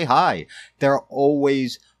want to say hi, they're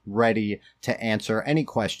always ready to answer any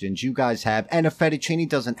questions you guys have. And if Fettuccini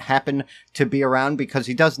doesn't happen to be around, because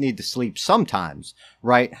he does need to sleep sometimes,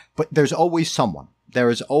 right? But there's always someone. There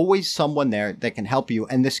is always someone there that can help you,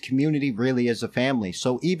 and this community really is a family.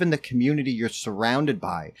 So even the community you're surrounded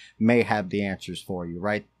by may have the answers for you,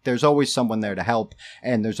 right? There's always someone there to help,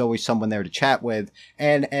 and there's always someone there to chat with,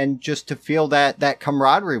 and just to feel that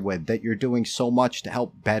camaraderie with, that you're doing so much to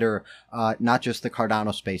help better not just the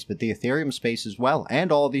Cardano space, but the Ethereum space as well,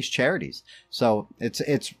 and all these charities. So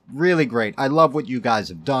it's really great. I love what you guys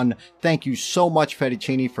have done. Thank you so much,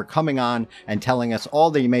 Fettuccini, for coming on and telling us all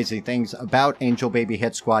the amazing things about Angel Baby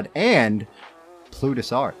Hit Squad and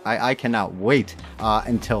Plutus Art. I cannot wait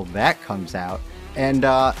until that comes out. And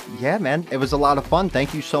yeah, man, it was a lot of fun.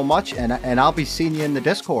 Thank you so much. And I'll be seeing you in the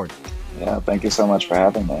Discord. Yeah, thank you so much for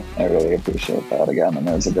having me. I really appreciate that again, and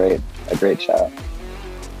it was a great chat.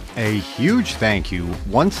 A huge thank you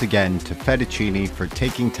once again to Fettuccine for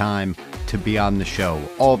taking time to be on the show.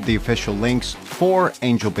 All of the official links for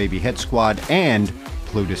Angel Baby Hit Squad and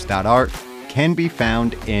Plutus.art can be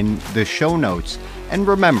found in the show notes. And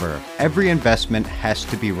remember, every investment has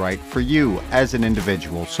to be right for you as an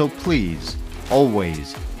individual, so please,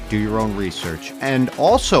 always do your own research. And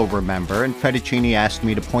also remember, and Fettuccine asked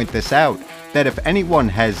me to point this out, that if anyone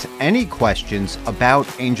has any questions about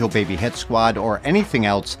Angel Baby Hit Squad or anything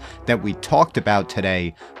else that we talked about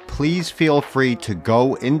today, please feel free to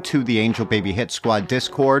go into the Angel Baby Hit Squad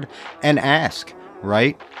Discord and ask,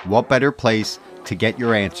 right? What better place to get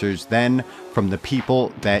your answers than from the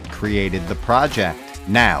people that created the project?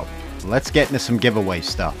 Now, let's get into some giveaway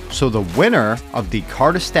stuff. So the winner of the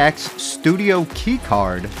Cartastax Studio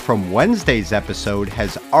keycard from Wednesday's episode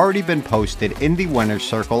has already been posted in the winner's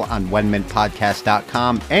circle on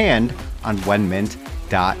WhenMintPodcast.com and on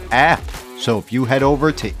WhenMint.app. So if you head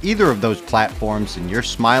over to either of those platforms and your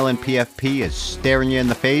smiling PFP is staring you in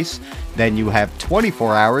the face, then you have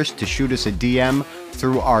 24 hours to shoot us a DM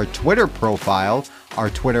through our Twitter profile. Our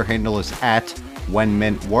Twitter handle is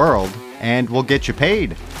 @WhenMintWorld, and we'll get you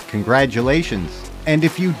paid. Congratulations. And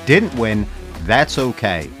if you didn't win, that's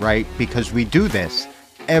okay, right? Because we do this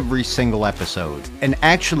every single episode. And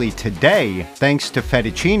actually today, thanks to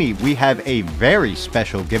Fettuccine, we have a very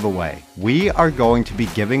special giveaway. We are going to be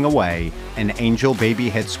giving away an Angel Baby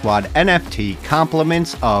Hit Squad NFT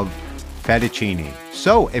compliments of Fettuccine.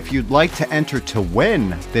 So if you'd like to enter to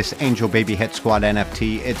win this Angel Baby Hit Squad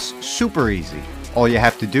NFT, it's super easy. All you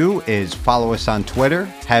have to do is follow us on Twitter,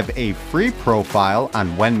 have a free profile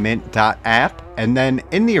on WhenMint.app, and then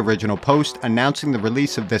in the original post announcing the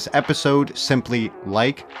release of this episode, simply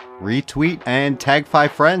like, retweet, and tag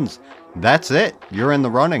 5 friends. That's it. You're in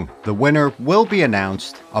the running. The winner will be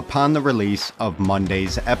announced upon the release of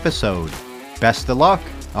Monday's episode. Best of luck.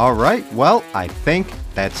 All right, well, I think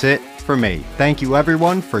that's it for me. Thank you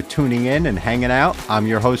everyone for tuning in and hanging out. I'm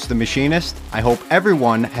your host, The Machinist. I hope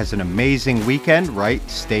everyone has an amazing weekend, right?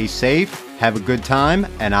 Stay safe, have a good time,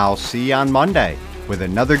 and I'll see you on Monday with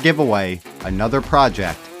another giveaway, another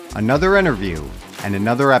project, another interview, and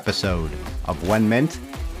another episode of When Mint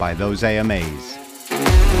by Those AMAs.